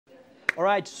All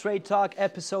right, Straight Talk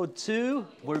episode 2.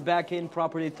 We're back in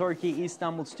Property Turkey,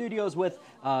 Istanbul studios with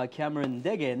Cameron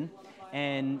Degin.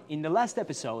 And in the last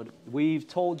episode, we've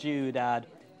told you that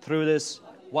through this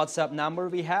WhatsApp number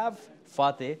we have,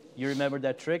 Fatih, you remember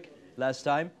that trick last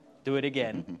time? Do it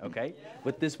again, okay?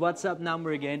 With this WhatsApp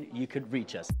number again, you could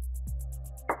reach us.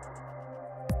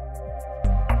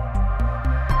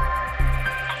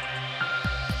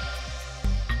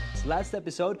 Last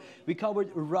episode, we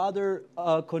covered a rather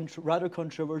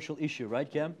controversial issue, right,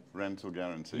 Cam? Rental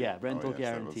guarantee. Yeah, rental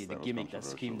guarantee, the gimmick, that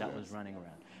scheme that was running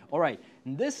around. All right,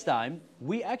 this time,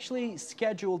 we actually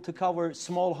scheduled to cover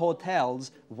small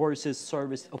hotels versus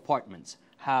serviced apartments.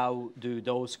 How do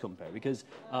those compare? Because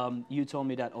you told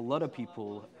me that a lot of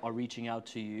people are reaching out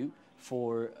to you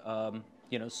for,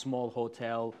 small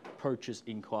hotel purchase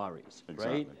inquiries,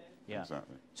 Exactly. right? Yeah.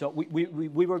 Exactly. So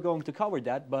we were going to cover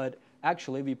that, but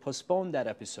actually we postponed that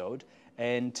episode.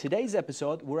 And today's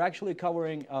episode, we're actually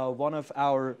covering one of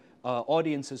our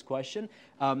audience's question.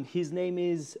 His name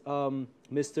is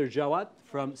Mr. Jawad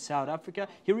from South Africa.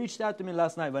 He reached out to me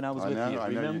last night when I was with you.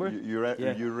 Remember?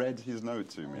 You read his note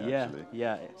to me, actually.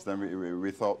 Yeah. So then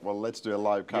we thought, well, let's do a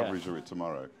live coverage of it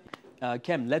tomorrow.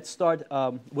 Kem, let's start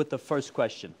with the first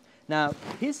question. Now,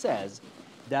 he says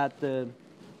that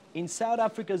in South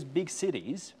Africa's big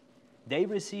cities, they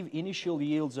receive initial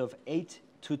yields of 8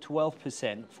 to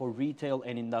 12% for retail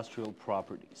and industrial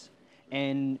properties.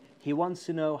 And he wants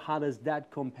to know, how does that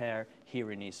compare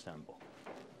here in Istanbul?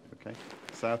 Okay.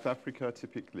 South Africa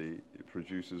typically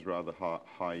produces rather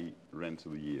high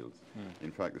rental yields.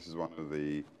 In fact, this is one of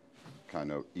the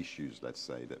kind of issues, let's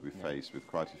say, that we face with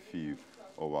quite a few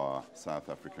of our South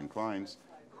African clients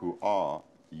who are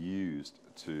used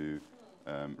to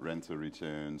rental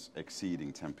returns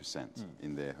exceeding 10%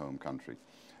 in their home country.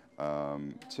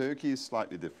 Turkey is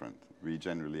slightly different. We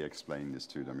generally explain this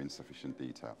to them in sufficient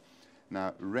detail.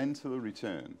 Now, rental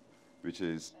return, which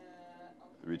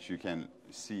you can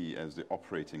see as the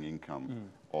operating income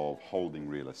of holding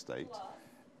real estate,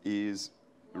 is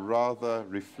rather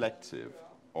reflective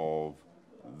of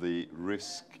the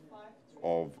risk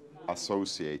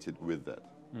associated with that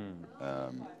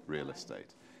real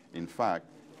estate. In fact,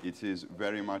 it is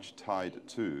very much tied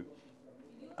to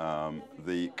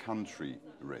the country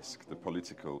risk, the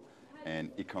political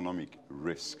and economic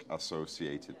risk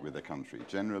associated with the country.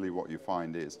 Generally, what you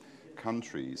find is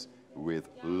countries with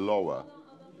lower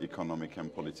economic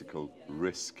and political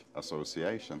risk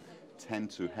association tend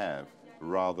to have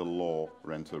rather low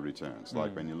rental returns.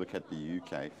 Like when you look at the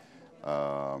UK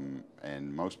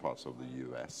and most parts of the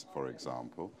US, for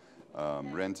example,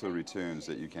 rental returns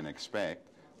that you can expect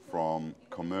from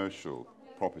commercial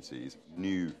properties,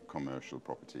 new commercial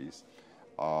properties,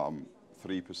 3%,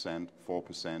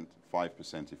 4%,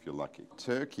 5% if you're lucky.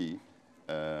 Turkey,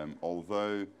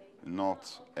 although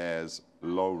not as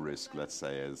low risk, let's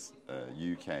say, as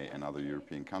UK and other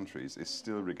European countries, is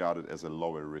still regarded as a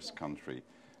lower risk country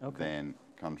than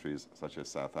countries such as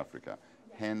South Africa.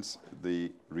 Hence,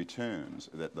 the returns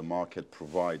that the market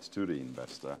provides to the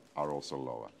investor are also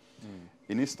lower.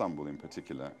 In Istanbul in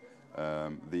particular,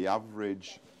 the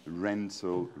average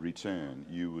rental return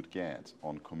you would get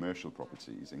on commercial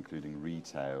properties, including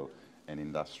retail and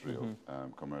industrial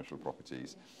commercial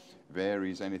properties,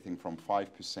 varies anything from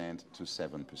 5% to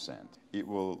 7%. It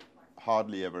will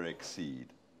hardly ever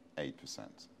exceed 8%.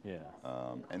 Yeah.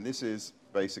 And this is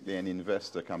basically an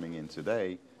investor coming in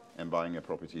today and buying a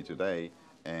property today,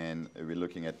 and we're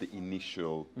looking at the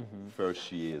initial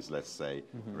first year's, let's say,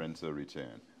 rental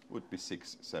return would be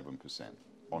 6-7%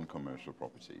 on commercial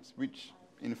properties, which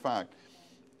in fact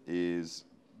is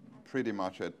pretty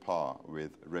much at par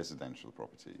with residential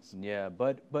properties. Yeah,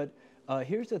 but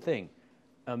here's the thing.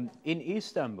 In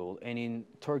Istanbul and in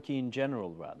Turkey in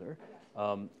general, rather,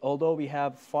 although we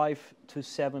have 5 to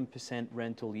 7%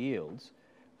 rental yields,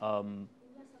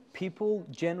 people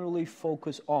generally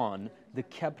focus on the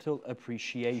capital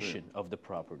appreciation of the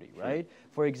property, right?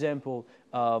 For example,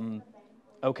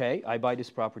 okay, I buy this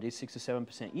property, 6 to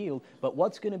 7% yield, but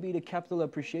what's going to be the capital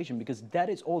appreciation? Because that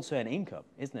is also an income,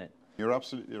 isn't it? You're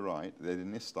absolutely right that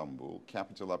in Istanbul,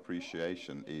 capital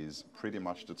appreciation is pretty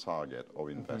much the target of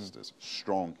investors.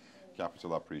 Strong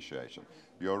capital appreciation.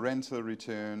 Your rental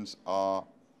returns are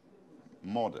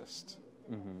modest.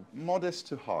 Modest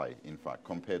to high, in fact,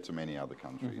 compared to many other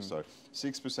countries. So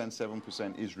 6%,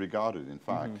 7% is regarded, in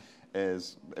fact,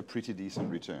 as a pretty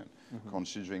decent return,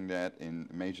 considering that in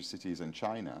major cities in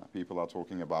China, people are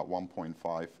talking about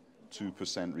 1.5,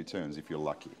 2% returns if you're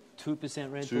lucky.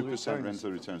 2% rental returns? 2%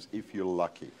 rental returns if you're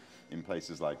lucky in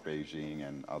places like Beijing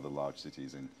and other large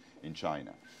cities in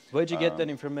China. Where'd you get that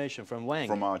information from? Wang?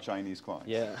 From our Chinese clients.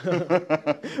 Yeah.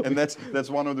 And that's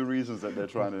one of the reasons that they're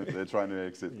trying to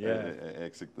exit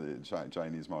exit the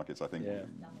Chinese markets. I think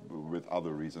with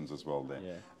other reasons as well.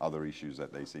 Other issues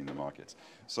that they see in the markets.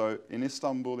 So in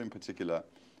Istanbul, in particular,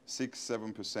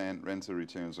 6-7% rental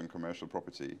returns on commercial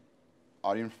property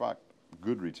are in fact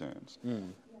good returns.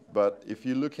 But if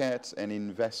you look at an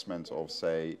investment of,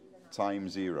 say, time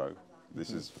 0,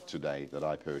 this is today that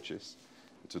I purchase,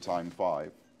 to time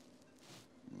 5.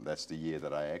 That's the year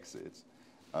that I exit.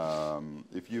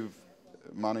 If you've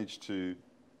managed to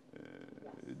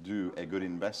do a good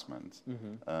investment,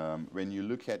 when you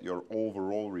look at your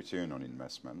overall return on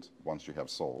investment, once you have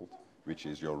sold, which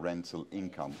is your rental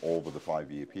income over the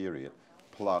 5-year period,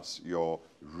 plus your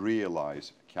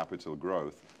realized capital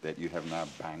growth that you have now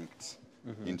banked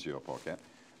into your pocket,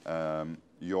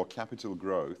 your capital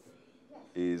growth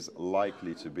is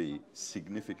likely to be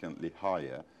significantly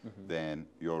higher than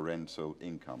your rental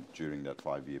income during that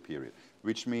 5-year period,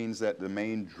 which means that the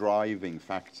main driving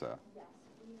factor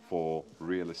for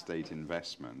real estate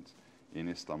investment in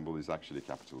Istanbul is actually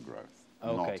capital growth,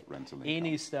 not rental income. In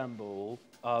Istanbul,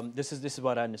 this is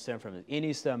what I understand from it. In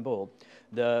Istanbul,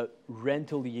 the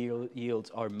rental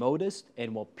yields are modest,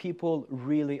 and what people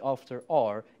really after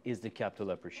is the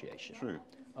capital appreciation. True.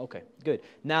 Okay, good.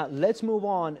 Now let's move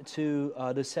on to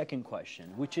the second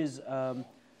question, which is a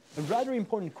rather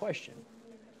important question.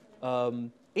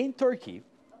 In Turkey,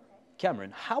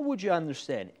 Cameron, how would you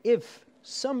understand if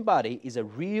somebody is a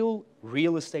real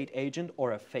estate agent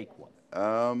or a fake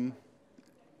one?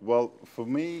 Well, for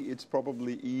me, it's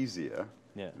probably easier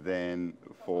than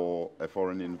for a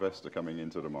foreign investor coming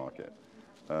into the market.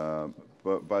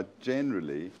 But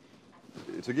generally,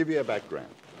 to give you a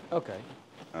background,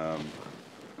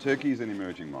 Turkey is an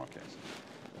emerging market,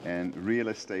 and real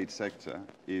estate sector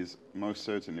is most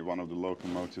certainly one of the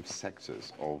locomotive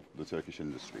sectors of the Turkish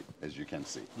industry, as you can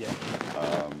see.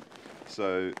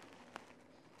 So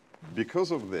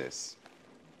because of this,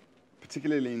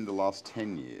 particularly in the last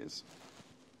 10 years,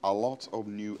 a lot of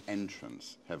new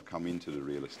entrants have come into the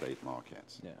real estate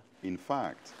market. In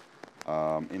fact,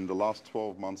 in the last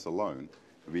 12 months alone,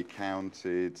 we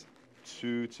counted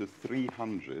 200 to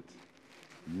 300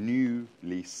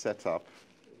 newly set up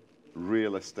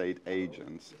real estate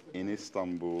agents in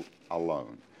Istanbul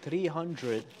alone.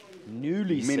 300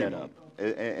 newly set up.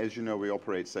 As you know, we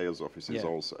operate sales offices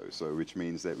also, so which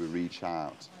means that we reach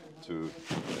out to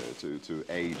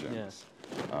agents.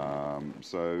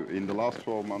 So in the last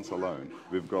 12 months alone,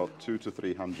 we've got 200 to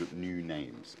 300 new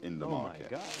names in the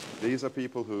market. My God. These are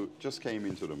people who just came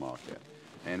into the market,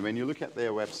 and when you look at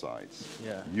their websites,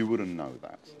 you wouldn't know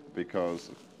that, because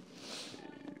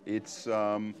it's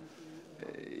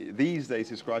these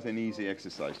days it's quite an easy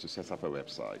exercise to set up a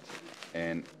website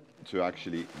and to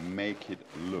actually make it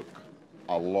look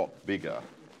a lot bigger,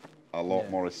 a lot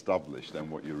more established than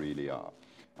what you really are.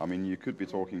 I mean, you could be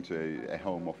talking to a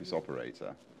home office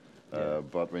operator,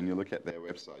 but when you look at their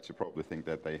website, you probably think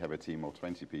that they have a team of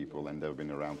 20 people and they've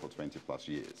been around for 20 plus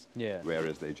years,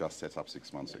 whereas they just set up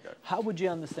 6 months ago. How would you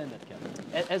understand that, Kevin?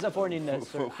 As a foreign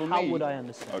investor, how would I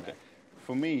understand that?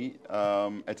 For me,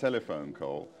 a telephone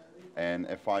call and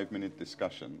a 5-minute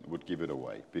discussion would give it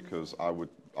away, because I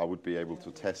would be able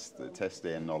to test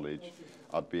their knowledge.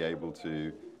 I'd be able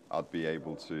to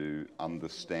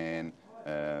understand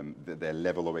their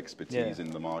level of expertise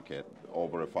in the market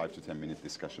over a 5 to 10 minute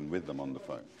discussion with them on the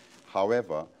phone.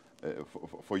 However,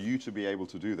 for you to be able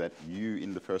to do that, you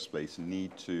in the first place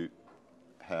need to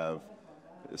have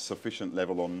a sufficient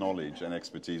level of knowledge and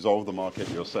expertise of the market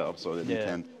yourself, so that you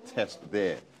can test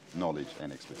their knowledge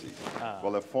and expertise.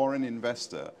 Well, a foreign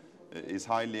investor is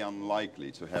highly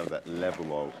unlikely to have that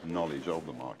level of knowledge of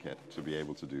the market to be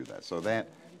able to do that. So that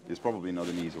is probably not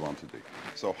an easy one to do.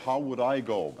 So how would I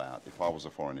go about, if I was a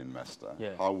foreign investor,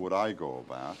 how would I go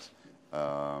about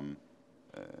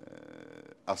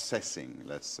assessing,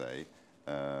 let's say,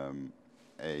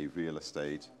 a real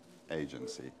estate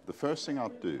agency? The first thing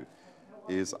I'd do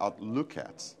is I'd look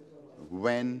at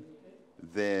when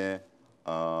their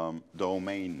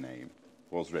domain name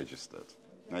was registered.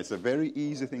 Now, it's a very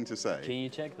easy thing to say. Can you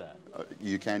check that?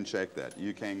 You can check that.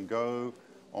 You can go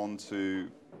onto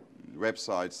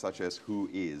websites such as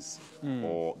Whois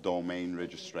or domain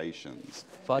registrations.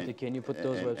 Fatih, can you put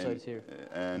those websites here?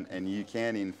 And you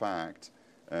can, in fact,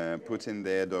 put in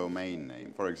their domain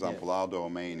name. For example, our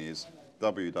domain is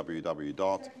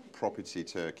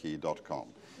www.propertyturkey.com.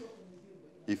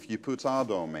 If you put our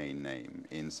domain name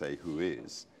in, say,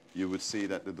 Whois, you would see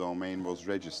that the domain was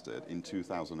registered in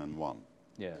 2001.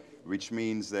 Which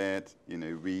means that, you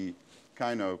know, we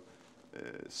kind of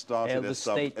started the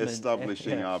statement.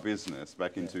 establishing Yeah. our business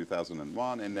back in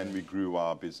 2001, and then we grew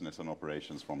our business and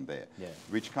operations from there,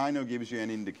 which kind of gives you an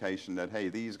indication that, hey,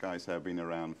 these guys have been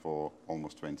around for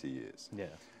almost 20 years.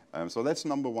 Yeah. So that's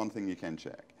number one thing you can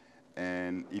check.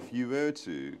 And if you were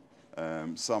to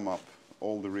sum up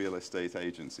all the real estate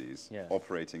agencies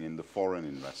operating in the foreign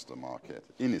investor market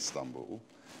in Istanbul,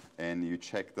 and you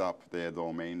checked up their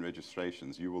domain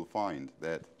registrations, you will find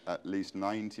that at least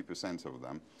 90% of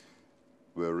them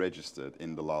were registered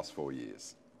in the last 4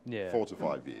 years, 4 to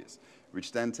 5 years,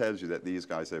 which then tells you that these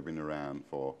guys have been around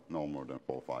for no more than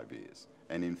 4 or 5 years.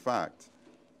 And in fact,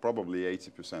 probably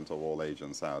 80% of all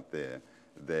agents out there,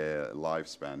 their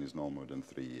lifespan is no more than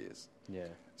 3 years. Yeah.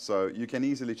 So you can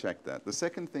easily check that. The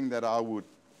second thing that I would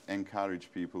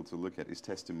encourage people to look at is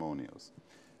testimonials.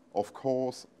 Of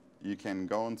course, you can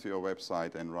go onto your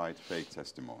website and write fake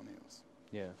testimonials.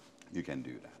 Yeah. You can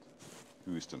do that.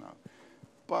 Who's to know?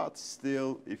 But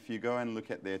still, if you go and look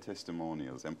at their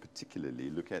testimonials, and particularly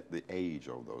look at the age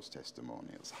of those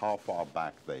testimonials, how far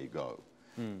back they go,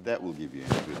 that will give you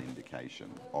a good indication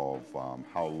of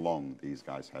how long these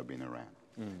guys have been around,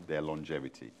 their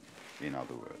longevity, in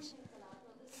other words.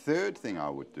 Third thing I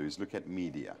would do is look at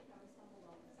media.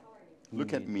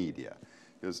 Look at media,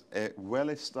 because a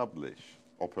well-established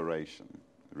operation,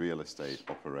 real estate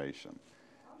operation,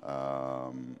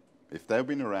 if they've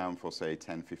been around for, say,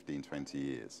 10, 15, 20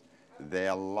 years, they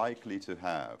are likely to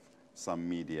have some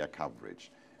media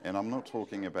coverage. And I'm not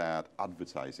talking about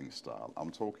advertising style.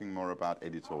 I'm talking more about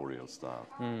editorial style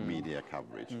media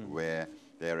coverage, where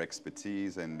their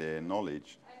expertise and their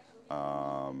knowledge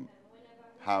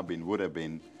would have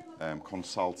been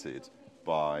consulted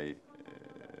by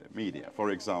media. For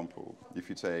example, if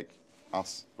you take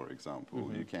us, for example,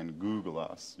 you can Google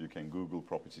us, you can Google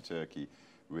Property Turkey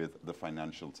with the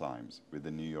Financial Times, with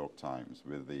the New York Times,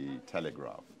 with the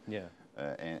Telegraph,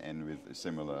 and with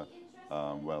similar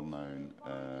well-known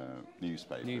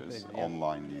newspapers,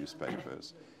 online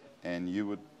newspapers. And you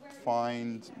would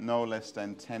find no less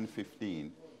than 10,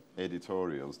 15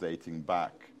 editorials dating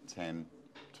back 10,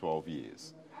 12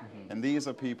 years. And these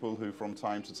are people who from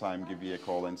time to time give you a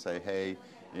call and say, hey,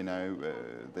 you know,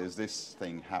 there's this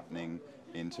thing happening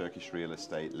in Turkish real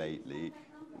estate lately.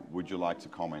 Would you like to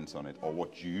comment on it? Or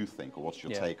what do you think? Or what's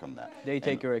your take on that? They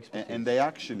take your expertise. And they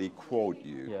actually quote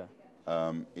you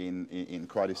in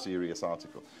quite a serious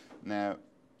article. Now,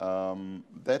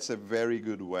 that's a very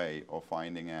good way of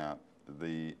finding out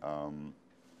the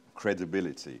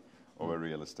credibility of a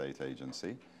real estate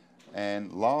agency.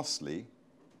 And lastly,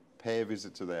 pay a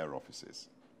visit to their offices.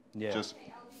 Just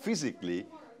physically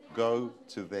go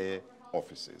to their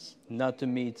offices. Not to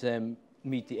meet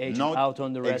the agent out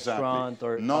on the restaurant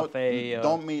or cafe.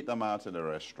 Don't meet them out at a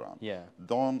restaurant. Yeah.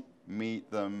 Don't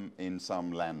meet them in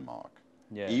some landmark.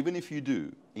 Yeah. Even if you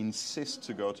do, insist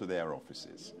to go to their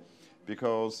offices,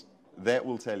 because that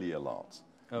will tell you a lot.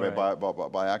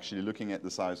 By actually looking at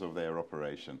the size of their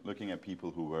operation, looking at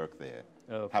people who work there,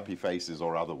 happy faces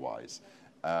or otherwise,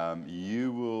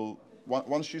 you will,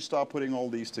 once you start putting all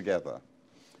these together,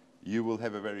 you will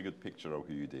have a very good picture of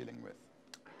who you're dealing with.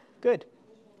 Good.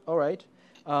 All right.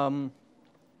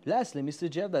 Lastly, Mr.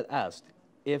 Jevdet asked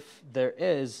if there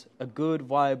is a good,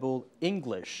 viable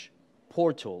English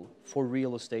portal for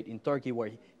real estate in Turkey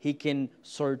where he can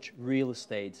search real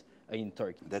estate in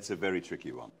Turkey. That's a very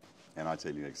tricky one, and I'll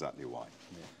tell you exactly why.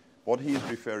 What he is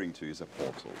referring to is a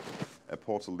portal. A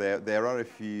portal. There are a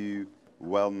few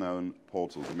well-known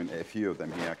portals. I mean, a few of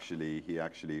them he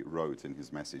actually wrote in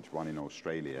his message. One in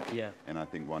Australia, and I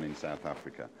think one in South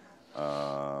Africa.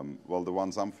 Well, the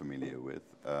ones I'm familiar with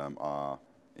are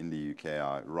in the UK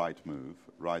are Rightmove.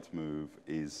 Rightmove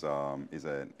is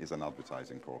an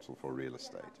advertising portal for real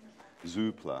estate.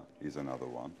 Zoopla is another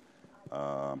one.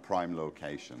 Prime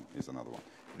Location is another one.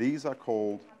 These are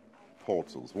called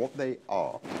portals. What they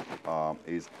are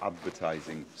is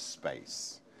advertising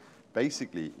space.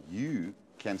 Basically, you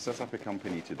can set up a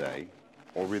company today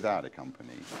or without a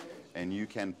company, and you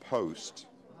can post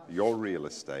your real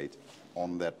estate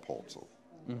on that portal.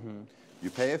 You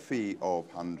pay a fee of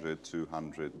 $100,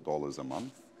 $200 a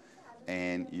month,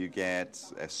 and you get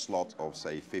a slot of,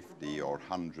 say, 50 or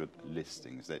 100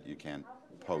 listings that you can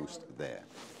post there.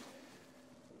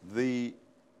 The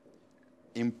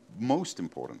most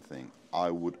important thing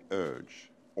I would urge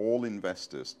all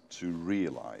investors to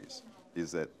realize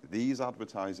is that these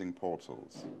advertising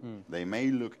portals, they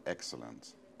may look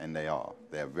excellent, and they are.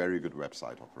 They are very good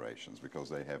website operations because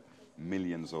they have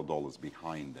millions of dollars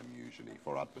behind them usually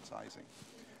for advertising.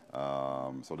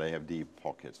 So they have deep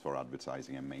pockets for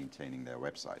advertising and maintaining their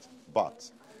websites. But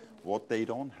what they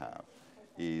don't have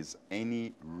is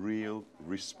any real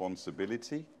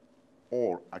responsibility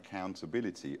or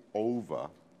accountability over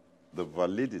the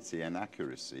validity and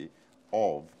accuracy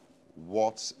of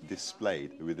what's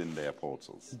displayed within their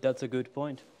portals. That's a good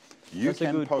point. You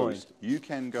can post, you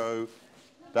can go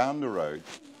down the road,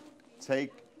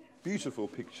 take beautiful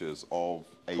pictures of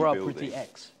a building.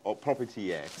 X. Or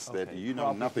property X that you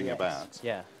know nothing about.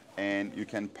 Yeah. And you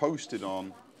can post it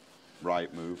on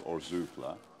Rightmove or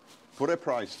Zoopla, put a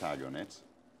price tag on it,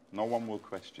 no one will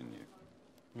question you.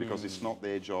 Because it's not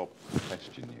their job to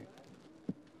question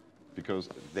you. Because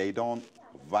they don't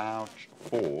vouch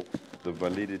for the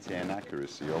validity and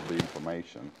accuracy of the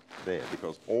information there.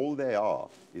 Because all they are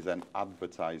is an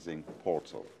advertising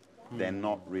portal. They're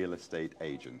not real estate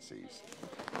agencies.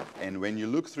 And when you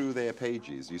look through their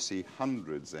pages, you see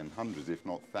hundreds and hundreds, if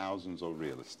not thousands, of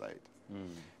real estate.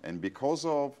 And because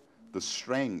of the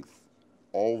strength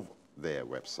of their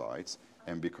websites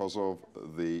and because of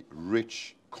the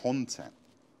rich content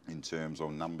in terms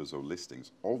of numbers of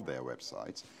listings of their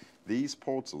websites, these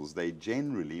portals, they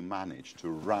generally manage to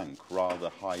rank rather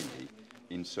highly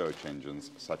in search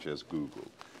engines such as Google.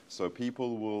 So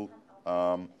people will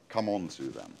come on to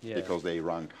them because they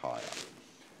rank higher.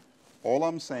 All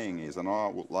I'm saying is, and I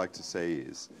would like to say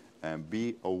is,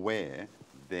 be aware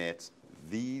that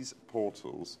these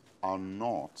portals are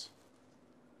not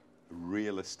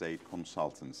real estate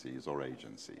consultancies or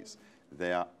agencies.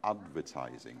 They are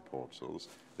advertising portals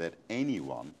that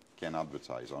anyone can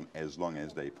advertise on as long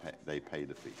as they pay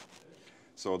the fee.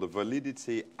 So the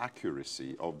validity,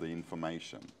 accuracy of the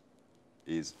information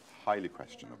is highly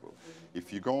questionable.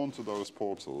 If you go onto those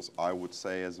portals, I would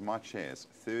say as much as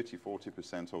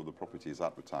 30–40% of the properties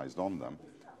advertised on them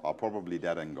are probably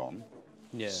dead and gone,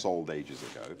 sold ages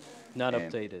ago. Not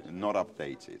updated. Not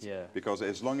updated. Yeah. Because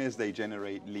as long as they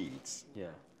generate leads,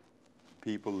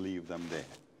 people leave them there.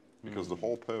 Because the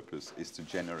whole purpose is to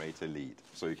generate a lead.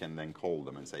 So you can then call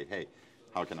them and say, hey,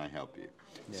 how can I help you?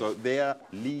 So they are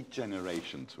lead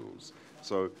generation tools.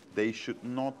 So they should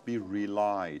not be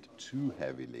relied too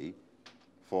heavily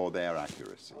for their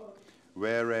accuracy.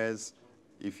 Whereas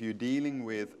if you're dealing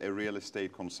with a real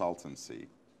estate consultancy,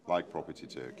 like Property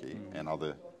Turkey and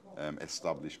other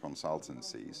established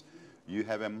consultancies, you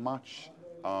have a much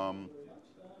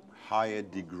higher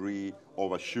degree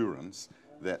of assurance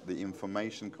that the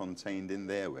information contained in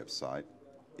their website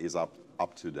is up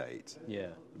to date.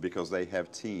 Because they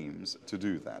have teams to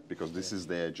do that, because this is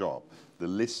their job. The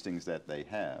listings that they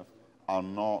have are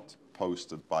not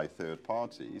posted by third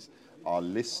parties, are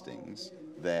listings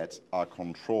that are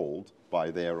controlled by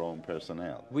their own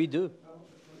personnel. We do.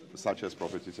 Such as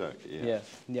Property Turkey.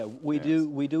 We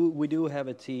do have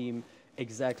a team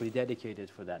exactly dedicated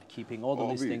for that, keeping all the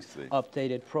listings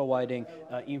updated, providing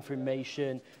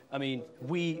information. I mean,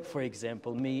 we, for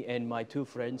example, me and my two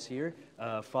friends here,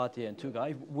 Fatih and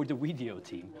Tugay, we're the video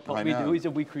team. What we do is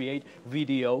that we create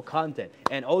video content.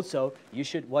 And also, you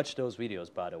should watch those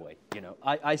videos, by the way. You know,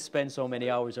 I spend so many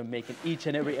hours on making each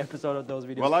and every episode of those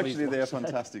videos. Well, actually, they're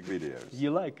fantastic videos.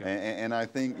 You like them? And I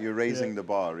think you're raising the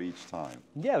bar each time.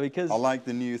 Yeah, because I like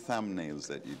the new thumbnails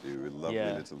that you do with lovely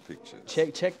little pictures.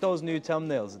 Check those new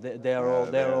thumbnails. They're all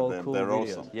cool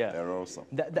videos. Awesome. Yeah, they're awesome.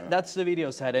 That's the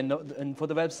video side, and for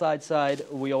the website side,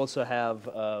 we also have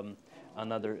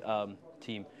another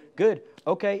team. Good.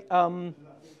 Okay.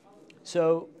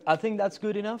 So I think that's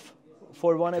good enough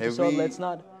for one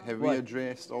episode. Have we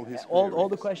addressed all his all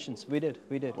the questions? We did.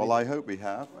 Well, I hope we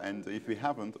have, and if we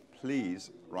haven't, please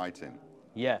write in.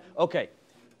 Yeah. Okay.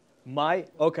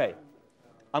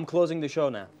 I'm closing the show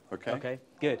now. Okay. Okay.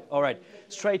 Good. All right.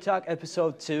 Straight Talk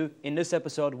episode 2. In this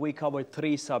episode, we covered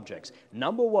 3 subjects.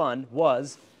 Number 1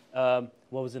 was what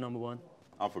was the number 1?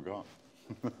 I forgot.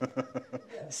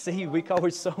 See, we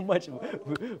covered so much.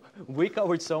 We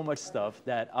covered so much stuff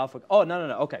that I forgot. Oh no.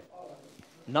 Okay.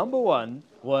 Number 1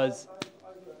 was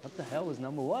what the hell was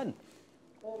number 1?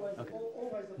 Okay.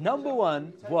 Number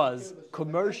 1 was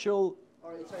commercial.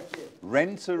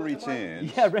 Rental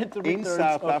returns. Yeah, rental returns in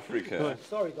South Africa.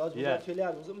 Sorry, guys, was that too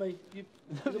loud? Was it me?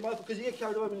 Because you get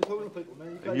carried away when you're talking to people,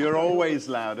 man. You're always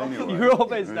loud anyway. You're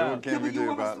always loud. What can we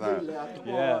do about that?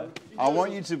 Yeah. I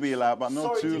want you to be loud, but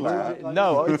not too loud.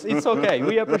 No, it's okay.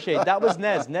 We appreciate it. That was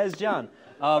Nez Can.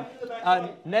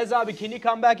 Nez Abi, can you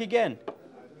come back again?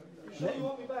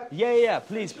 Yeah.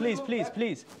 Please.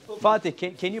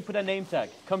 Fatih, can you put a name tag?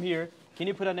 Come here. Can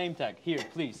you put a name tag? Here,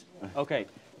 please. Okay.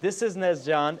 This is Nez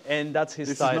Can, and that's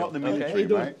his title. This is not the military,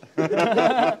 right?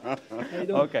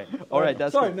 Okay. All right.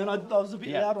 That's sorry, man. I was a bit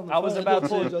loud on the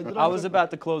phone. I was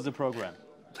about to close the program.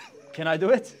 Can I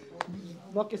do it?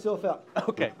 Knock yourself out.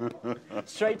 Okay.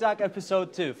 Straight Talk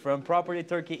episode 2 from Property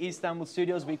Turkey Istanbul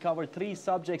studios. We covered 3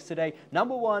 subjects today.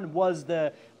 Number 1 was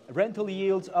the rental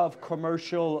yields of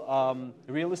commercial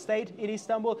real estate in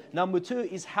Istanbul. Number 2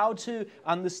 is how to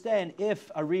understand if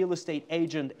a real estate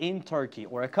agent in Turkey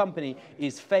or a company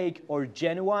is fake or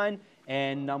genuine.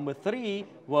 And number 3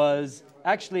 was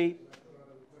actually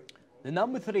the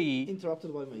number 3.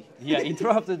 Interrupted by me. Yeah,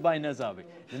 interrupted by Nazabi.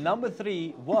 The number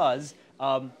 3 was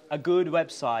a good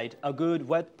website, a good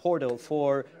web portal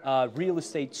for real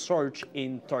estate search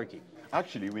in Turkey.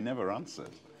 Actually, we never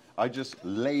answered. I just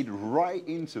laid right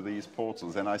into these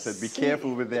portals and I said, be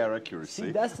careful with their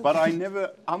accuracy. But I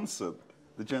never answered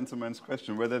the gentleman's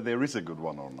question whether there is a good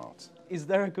one or not. Is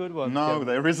there a good one? No, Kevin?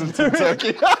 there isn't in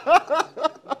Turkey.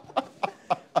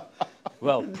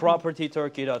 Well,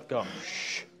 propertyturkey.com.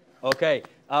 Okay.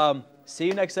 See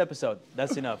you next episode.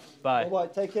 That's enough. Bye. All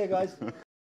right, take care, guys.